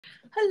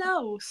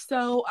Hello,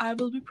 so I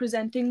will be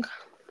presenting.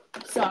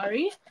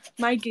 Sorry,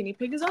 my guinea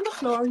pig is on the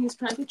floor. He's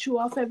trying to chew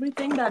off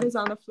everything that is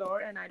on the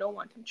floor, and I don't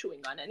want him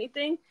chewing on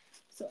anything.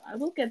 So I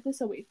will get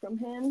this away from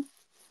him.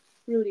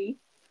 Rudy.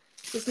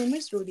 His name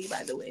is Rudy,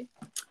 by the way.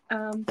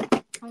 I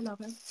love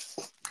him.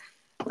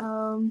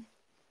 Um,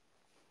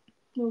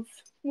 move,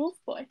 move,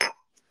 boy.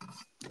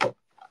 I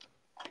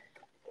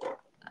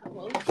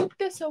will keep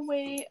this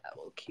away. I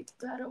will keep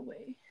that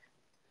away.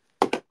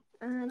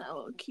 And I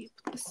will keep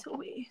this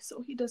away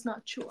so he does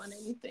not chew on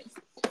anything.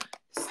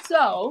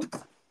 So,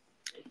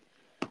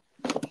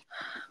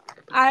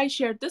 I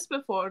shared this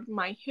before.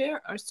 My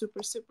hair are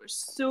super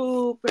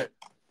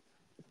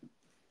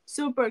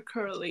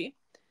curly.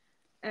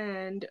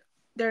 And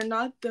they're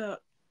not the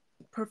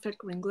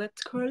perfect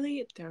ringlets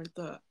curly. They're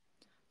the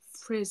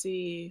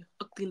frizzy,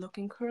 ugly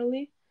looking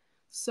curly.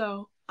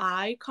 So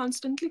I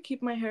constantly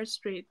keep my hair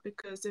straight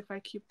because if I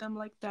keep them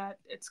like that,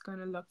 it's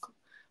gonna look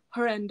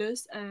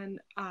horrendous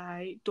and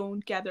I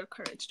don't gather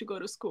courage to go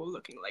to school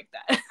looking like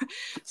that.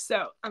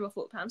 So I'm a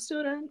full-time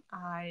student.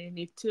 I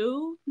need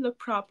to look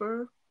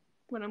proper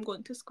when I'm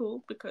going to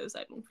school because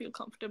I don't feel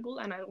comfortable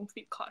and I don't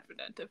feel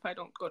confident if I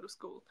don't go to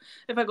school.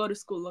 If I go to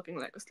school looking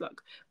like a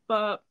slug.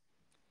 But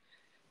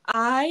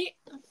I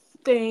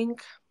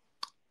think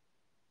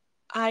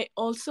I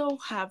also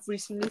have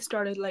recently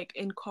started like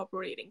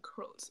incorporating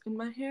curls in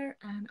my hair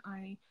and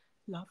I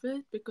love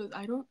it because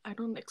I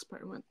don't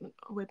experiment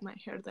with my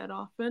hair that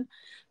often.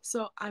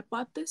 So I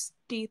bought this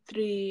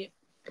T3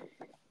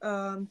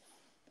 um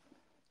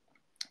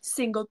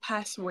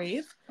Singlepass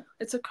wave.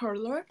 It's a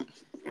curler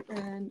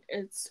and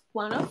it's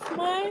one of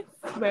my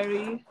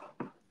very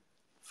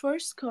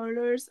first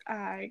curlers.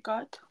 I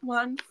got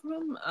one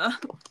from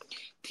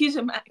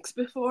TJ Maxx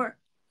before.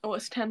 It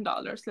was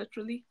 $10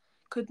 literally.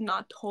 Could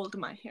not hold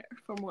my hair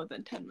for more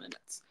than 10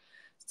 minutes.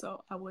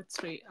 So I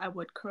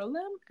would curl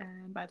them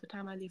and by the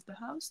time I leave the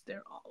house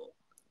they're all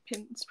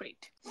pinned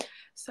straight.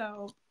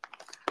 So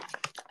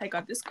I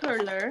got this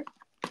curler.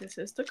 This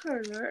is the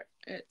curler.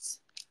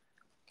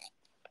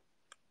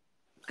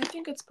 I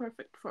think it's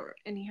perfect for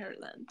any hair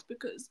length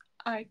because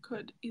I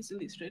could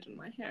easily straighten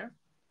my hair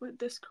with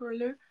this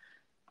curler.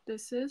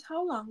 This is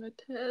how long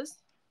it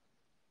is.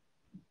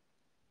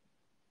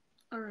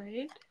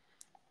 Alright.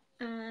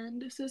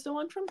 And this is the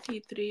one from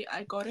T3.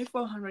 I got it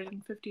for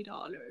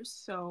 $150.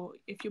 So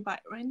if you buy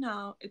it right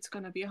now, it's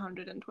gonna be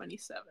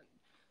 $127.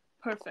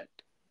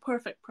 Perfect.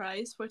 Perfect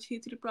price for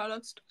T3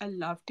 products. I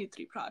love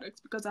T3 products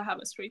because I have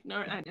a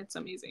straightener and it's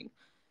amazing.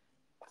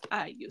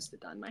 I used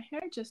it on my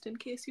hair just in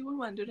case you were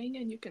wondering,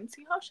 and you can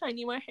see how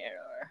shiny my hair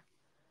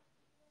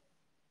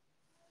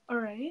are.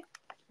 Alright.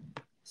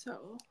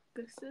 So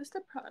this is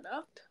the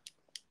product.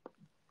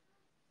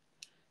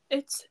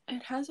 It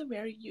has a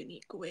very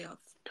unique way of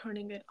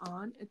turning it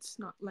on. It's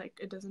not like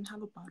it doesn't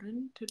have a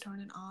button to turn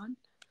it on.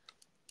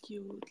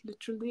 You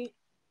literally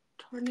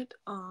turn it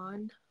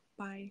on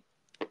by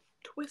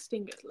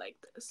twisting it like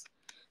this.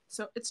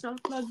 So it's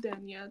not plugged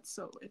in yet,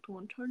 so it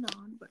won't turn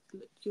on, but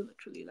you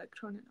literally like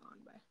turn it on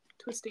by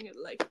twisting it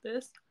like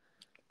this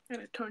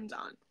and it turns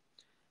on.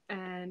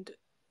 And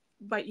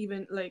by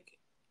even like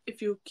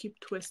if you keep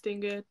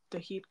twisting it, the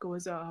heat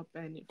goes up,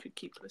 and if you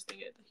keep twisting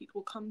it, the heat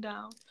will come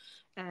down,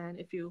 and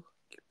if you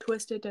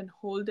twist it and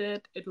hold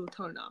it, it will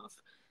turn off.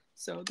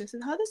 So this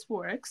is how this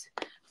works.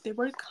 They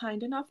were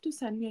kind enough to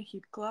send me a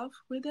heat glove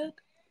with it.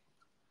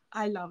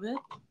 I love it.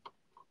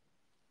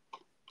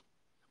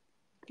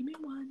 Give me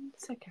 1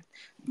 second.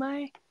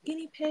 My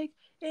guinea pig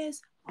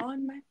is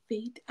on my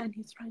feet and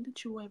he's trying to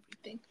chew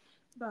everything.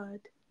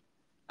 But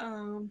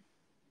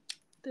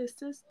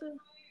this is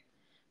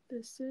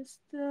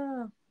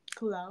the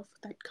glove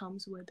that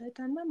comes with it,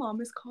 and my mom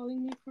is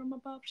calling me from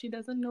above. She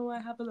doesn't know I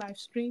have a live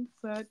stream,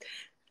 but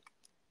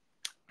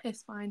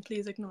it's fine.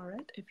 Please ignore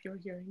it if you're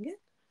hearing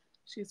it.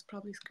 She's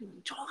probably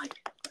screaming joy.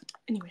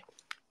 Anyway,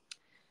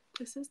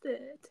 this is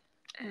it,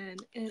 and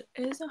it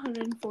is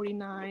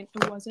 $149.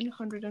 It wasn't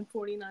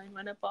 $149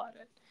 when I bought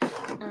it,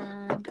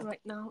 and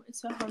right now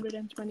it's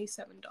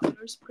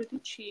 $127. Pretty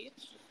cheap.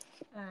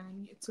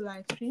 And it's a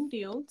live stream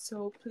deal,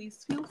 so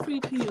please feel free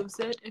to use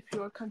it if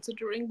you're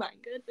considering buying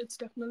it. It's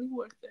definitely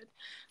worth it.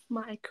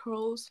 My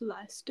curls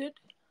lasted.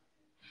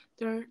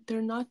 They're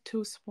not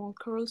too small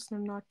curls, they're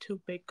not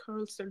too big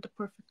curls, they're the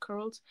perfect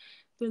curls.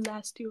 They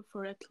last you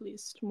for at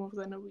least more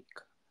than a week.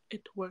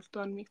 It worked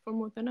on me for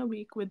more than a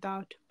week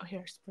without a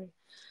hairspray.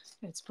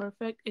 It's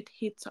perfect. It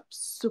heats up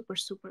super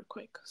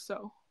quick,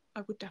 so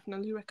I would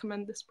definitely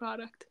recommend this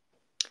product.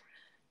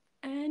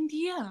 And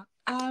yeah,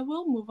 I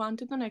will move on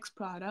to the next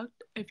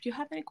product. If you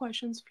have any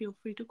questions, feel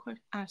free to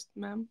ask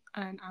them,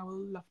 and I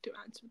will love to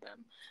answer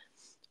them.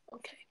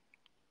 Okay.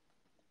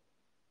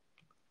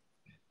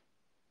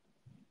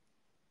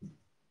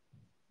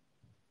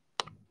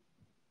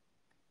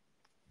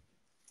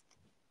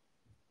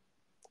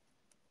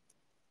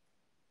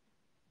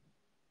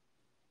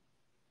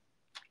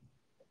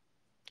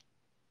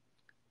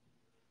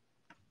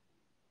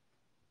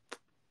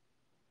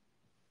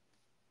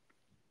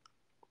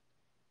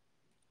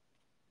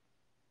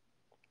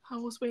 I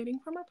was waiting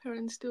for my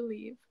parents to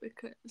leave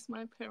because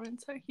my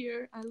parents are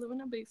here. I live in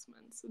a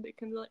basement, so they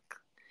can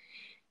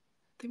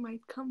they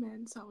might come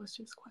in, so I was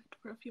just quiet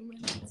for a few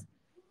minutes.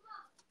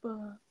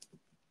 But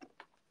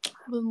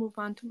we'll move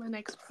on to my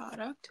next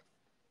product.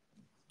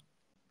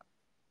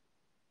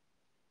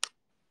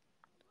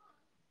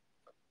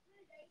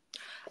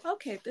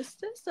 Okay, this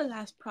is the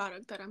last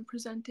product that I'm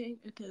presenting.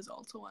 It is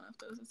also one of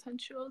those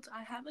essentials.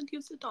 I haven't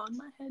used it on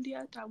my head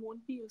yet. I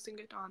won't be using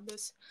it on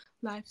this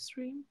live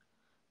stream,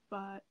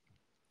 but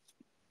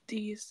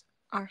these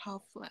are how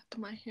flat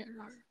my hair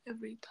are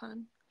every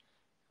time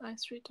I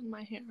straighten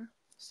my hair.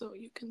 So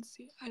you can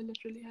see I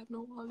literally have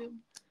no volume.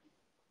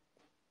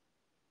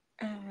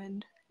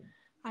 And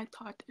I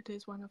thought it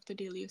is one of the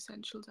daily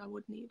essentials I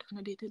would need on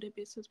a day-to-day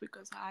basis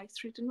because I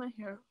straighten my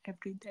hair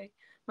every day.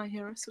 My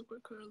hair is super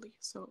curly,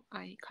 so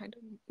I kind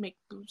of make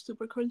them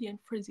super curly and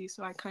frizzy,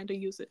 so I kind of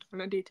use it on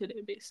a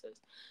day-to-day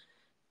basis.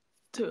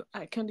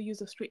 I kind of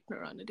use a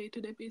straightener on a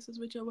day-to-day basis,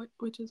 which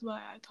is why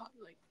I thought,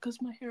 because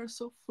my hair is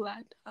so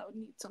flat, I would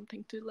need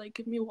something to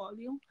give me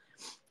volume.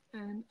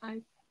 And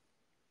I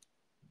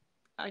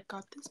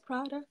got this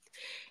product.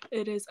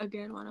 It is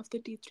again one of the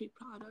T3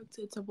 products.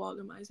 It's a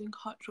volumizing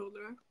hot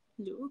roller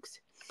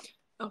looks.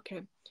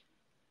 Okay,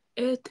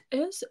 it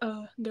is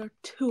there are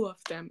two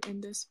of them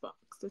in this box.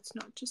 It's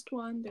not just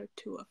one, there are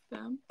two of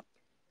them,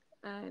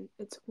 and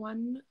it's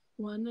one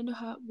and a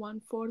half,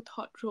 1/4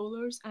 hot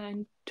rollers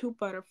and 2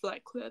 butterfly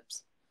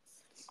clips.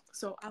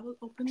 So I will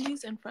open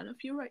these in front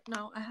of you right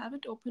now. I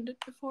haven't opened it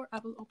before. I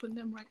will open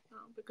them right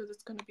now because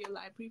it's going to be a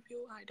live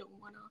review. I don't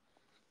want to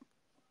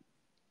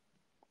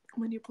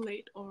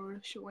manipulate or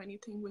show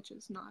anything which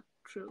is not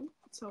true.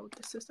 So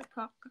this is the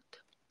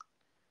product.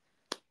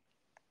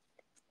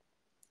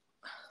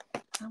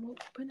 I will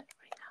open it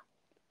right now.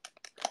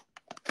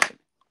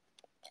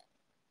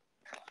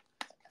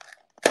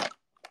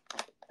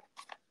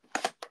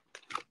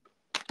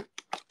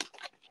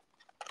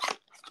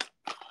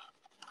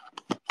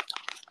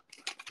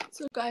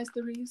 So guys,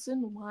 the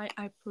reason why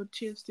I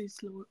purchased these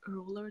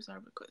rollers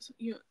are because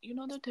you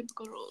know the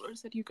typical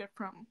rollers that you get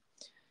from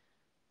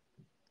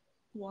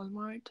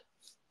Walmart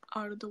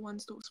are the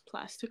ones, those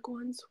plastic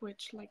ones,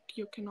 which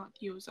you cannot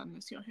use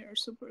unless your hair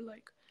is super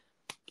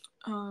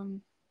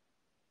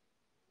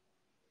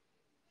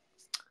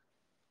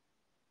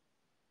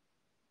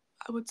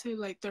I would say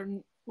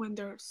when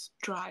they're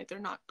dry, they're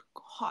not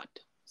hot.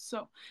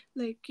 So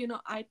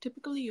I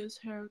typically use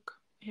hair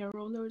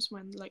rollers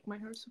when my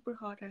hair is super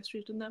hot. I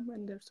straighten them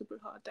when they're super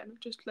hot, then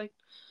just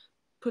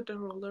put a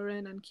roller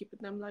in and keep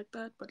them like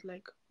that. But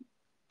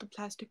the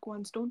plastic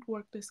ones don't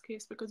work this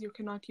case because you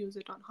cannot use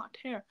it on hot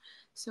hair.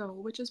 So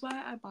which is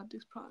why I bought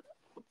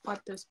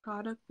this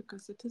product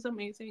because it is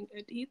amazing.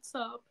 It heats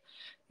up.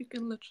 You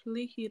can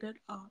literally heat it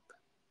up.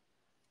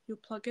 You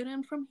plug it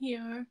in from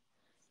here,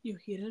 you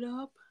heat it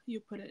up, you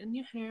put it in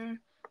your hair,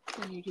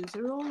 then you use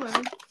a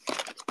roller,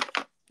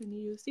 and you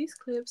use these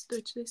clips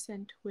which they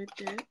sent with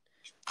it.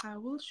 I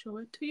will show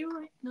it to you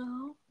right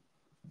now.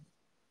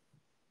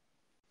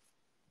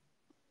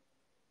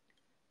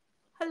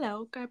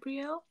 Hello,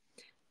 Gabrielle.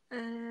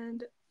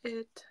 And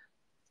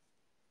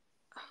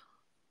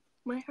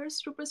my hair is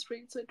super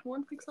straight, so it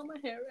won't fix on my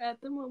hair at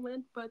the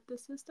moment, but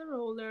this is the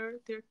roller.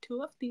 There are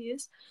 2 of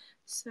these,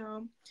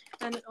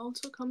 and it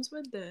also comes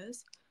with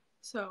this.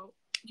 So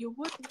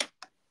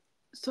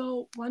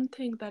one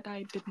thing that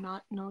I did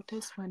not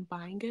notice when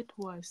buying it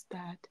was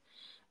that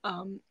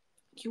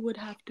you would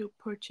have to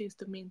purchase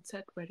the main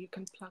set where you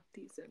can plug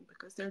these in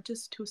because they're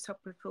just 2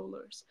 separate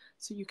rollers,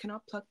 so you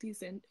cannot plug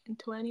these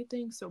into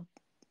anything. So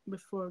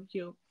before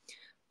you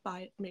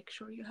buy it, make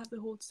sure you have the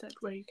whole set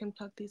where you can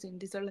plug these in.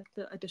 These are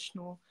the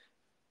additional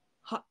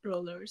hot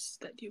rollers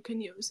that you can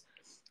use.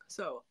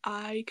 So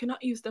I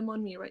cannot use them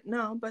on me right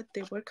now, but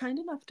they were kind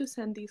enough to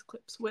send these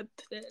clips with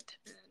it,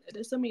 and it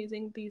is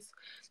amazing.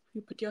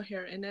 You put your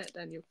hair in it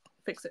and you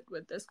fix it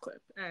with this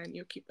clip, and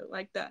you keep it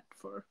like that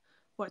for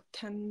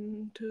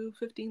 10 to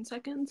 15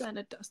 seconds, and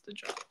it does the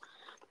job.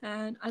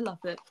 And I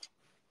love it.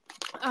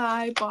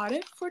 I bought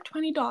it for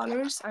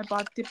 $20. I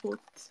bought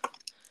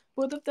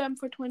both of them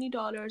for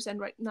 $20, and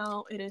right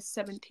now it is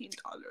 $17.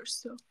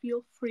 So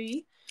feel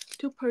free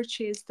to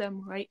purchase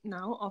them right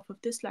now off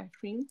of this live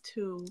stream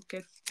to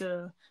get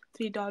the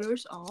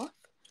 $3 off.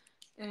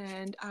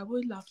 And I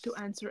would love to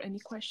answer any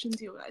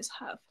questions you guys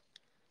have.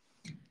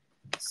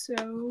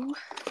 So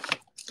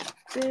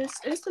this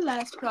is the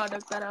last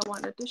product that I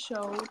wanted to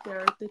show.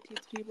 They're the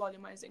T3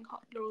 volumizing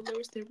hot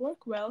rollers. They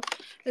work well.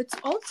 It's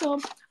also,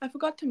 I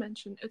forgot to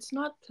mention, it's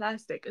not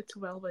plastic, it's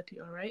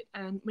velvety, alright?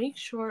 And make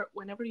sure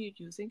whenever you're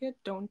using it,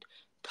 don't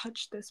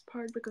touch this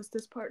part because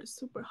this part is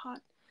super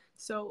hot.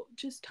 So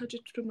just touch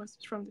it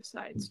from the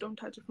sides. Don't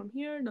touch it from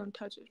here, don't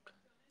touch it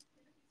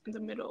in the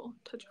middle.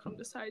 Touch it from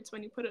the sides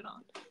when you put it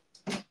on.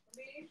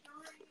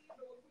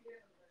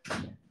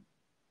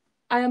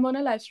 I am on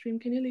a live stream.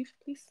 Can you leave,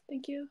 please?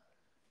 Thank you.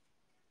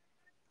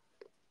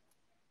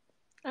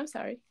 I'm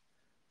sorry.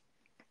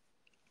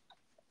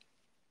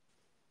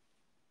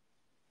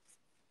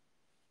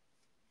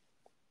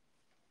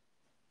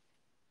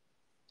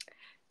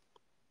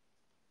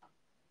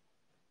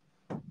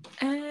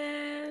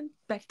 And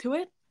back to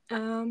it.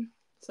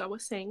 So I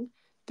was saying,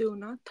 do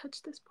not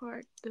touch this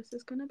part. This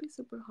is gonna be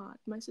super hot.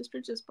 My sister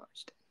just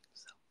barged in,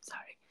 so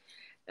sorry.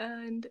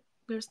 And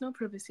there's no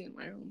privacy in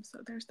my room, so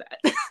there's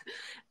that.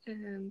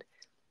 And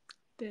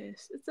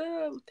this is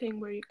a thing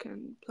where you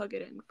can plug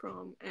it in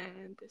from,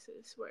 and this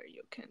is where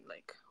you can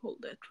like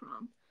hold it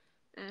from.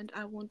 And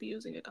I won't be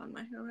using it on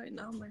my hair right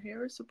now. My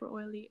hair is super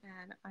oily,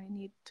 and I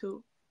need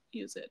to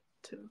use it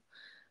to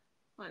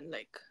on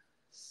like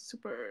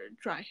super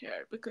dry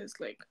hair, because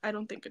like I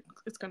don't think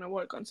it's gonna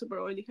work on super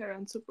oily hair,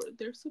 and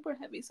they're super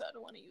heavy, so I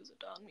don't want to use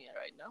it on me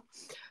right now.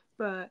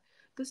 But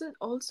this is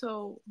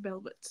also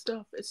velvet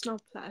stuff. It's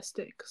not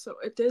plastic, so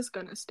it is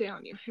gonna stay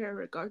on your hair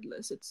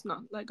regardless. It's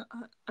not like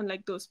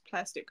unlike those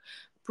plastic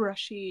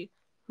brushy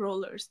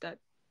rollers that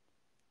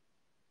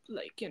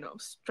like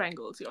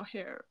strangles your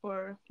hair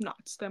or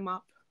knots them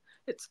up.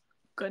 It's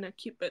gonna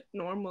keep it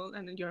normal,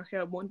 and your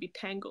hair won't be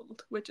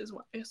tangled, which is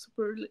why I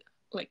super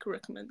like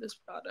recommend this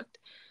product.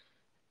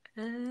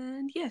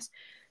 And yes,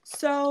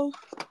 so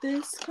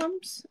this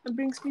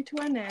brings me to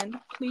an end.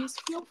 Please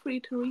feel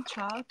free to reach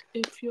out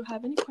if you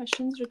have any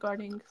questions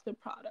regarding the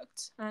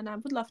products, and I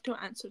would love to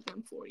answer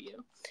them for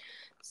you.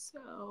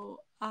 So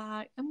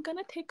I am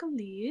gonna take a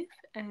leave,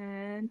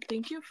 and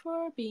thank you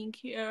for being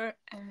here,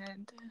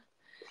 and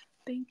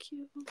thank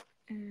you.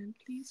 And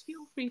please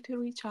feel free to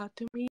reach out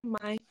to me.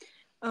 My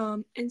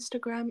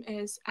Instagram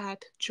is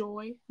at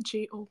joy,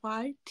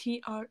 JOYTREHAN.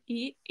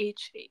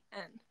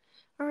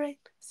 All right,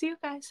 see you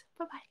guys.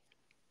 Bye bye.